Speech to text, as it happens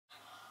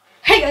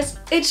guys,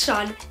 it's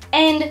Sean,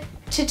 and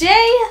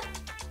today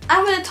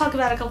I'm going to talk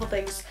about a couple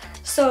things.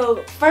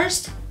 So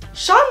first,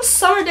 Sean's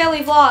summer daily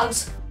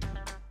vlogs.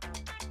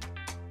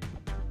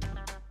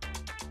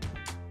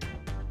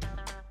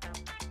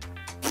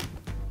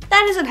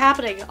 That isn't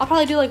happening. I'll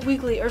probably do like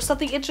weekly, or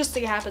something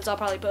interesting happens, I'll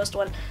probably post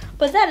one.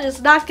 But that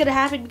is not going to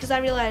happen because I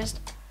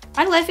realized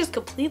my life is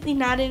completely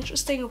not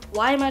interesting.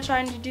 Why am I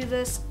trying to do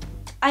this?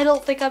 I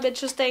don't think I'm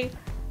interesting.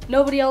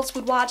 Nobody else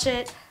would watch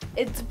it.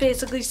 It's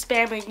basically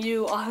spamming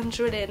you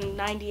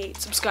 198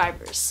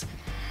 subscribers.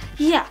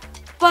 Yeah,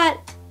 but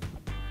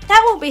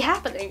that won't be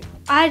happening.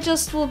 I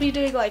just will be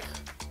doing like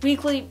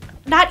weekly,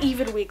 not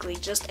even weekly,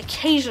 just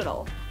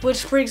occasional.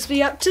 Which brings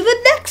me up to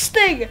the next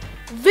thing.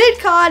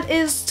 VidCon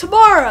is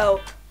tomorrow.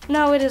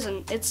 No, it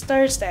isn't. It's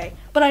Thursday.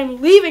 But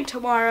I'm leaving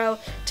tomorrow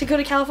to go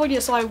to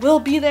California, so I will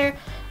be there.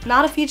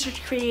 Not a featured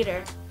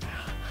creator.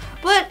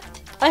 But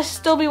I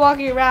still be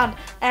walking around,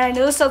 and I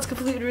know this sounds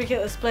completely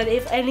ridiculous, but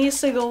if any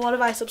single one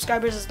of my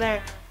subscribers is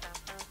there,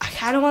 I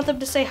kind of want them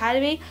to say hi to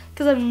me,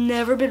 because I've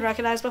never been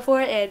recognized before,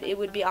 and it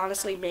would be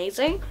honestly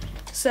amazing.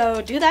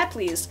 So do that,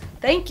 please.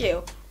 Thank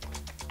you.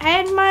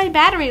 And my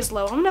battery is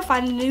low. I'm going to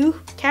find a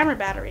new camera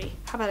battery.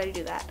 How about I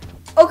do that?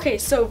 Okay,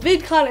 so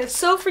VidCon is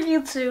so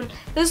freaking soon.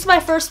 This is my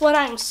first one.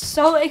 I'm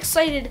so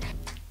excited.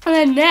 And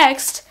then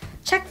next,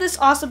 check this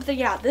awesome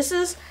thing out. This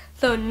is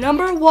the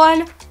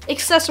 #1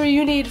 accessory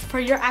you need for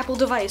your Apple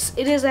device.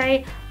 It is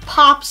a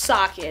pop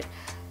socket.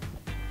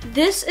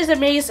 This is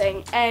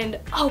amazing, and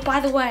oh, by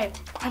the way,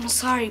 I'm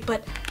sorry,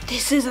 but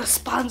this is a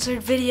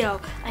sponsored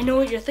video. I know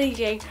what you're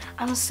thinking,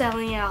 I'm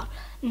selling out.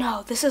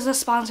 No, this is a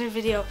sponsored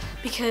video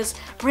because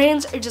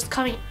brands are just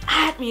coming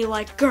at me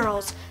like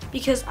girls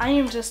because I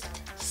am just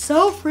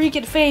so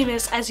freaking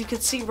famous, as you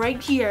can see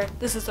right here.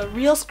 This is a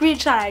real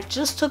screenshot I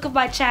just took of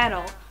my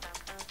channel.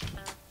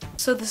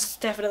 So this is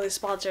definitely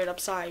sponsored, I'm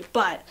sorry,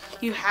 but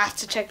you have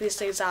to check these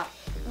things out.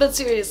 But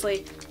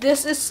seriously,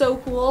 this is so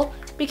cool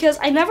because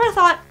I never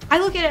thought, I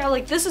look at it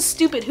like, this is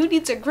stupid, who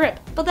needs a grip?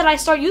 But then I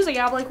start using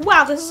it, I'm like,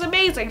 wow, this is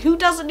amazing, who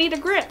doesn't need a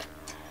grip?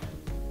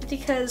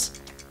 Because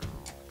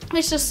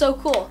it's just so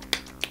cool.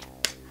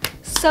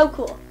 So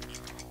cool.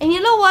 And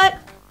you know what?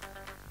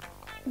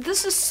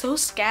 This is so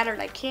scattered,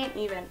 I can't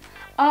even.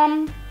 How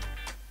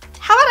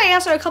about I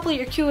answer a couple of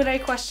your Q&A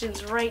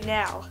questions right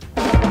now?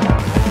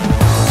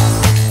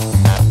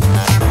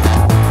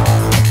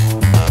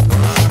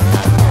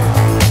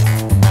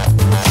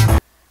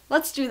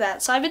 Let's do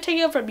that. So I've been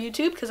taking them from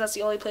YouTube because that's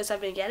the only place I've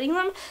been getting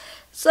them.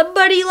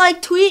 Somebody like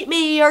tweet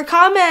me or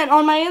comment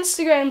on my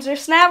Instagrams or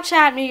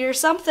Snapchat me or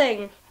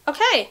something.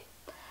 Okay,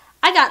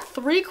 I got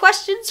 3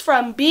 questions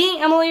from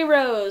Being Emily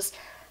Rose.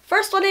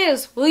 First one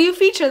is, will you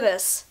feature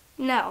this?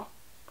 No.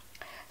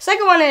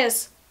 Second one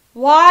is,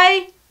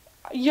 why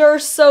you're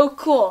so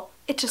cool.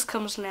 It just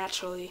comes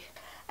naturally.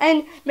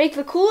 And make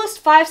the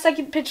coolest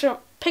 5-second picture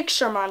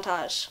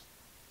montage.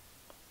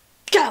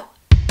 Go!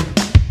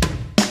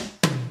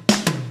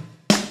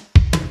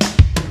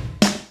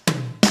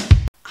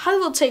 I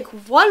will take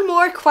one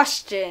more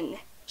question.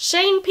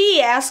 Shane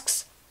P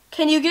asks,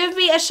 can you give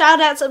me a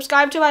shout out,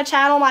 subscribe to my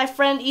channel? My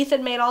friend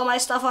Ethan made all my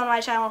stuff on my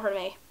channel for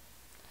me.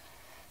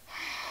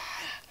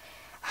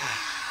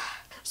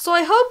 So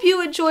I hope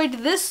you enjoyed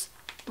this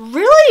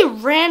really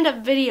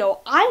random video.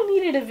 I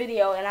needed a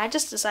video and I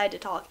just decided to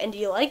talk. And do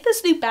you like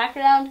this new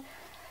background?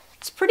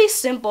 It's pretty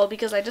simple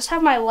because I just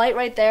have my light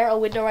right there, a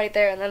window right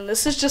there, and then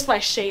this is just my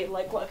shade.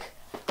 Like, look.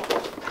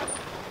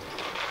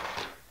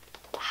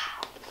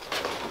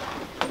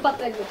 But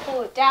then you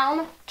pull it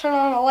down, turn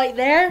on a light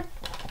there,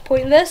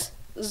 point this,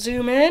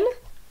 zoom in,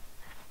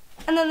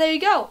 and then there you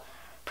go.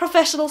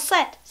 Professional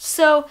set.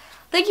 So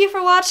thank you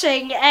for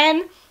watching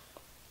and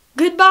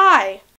goodbye.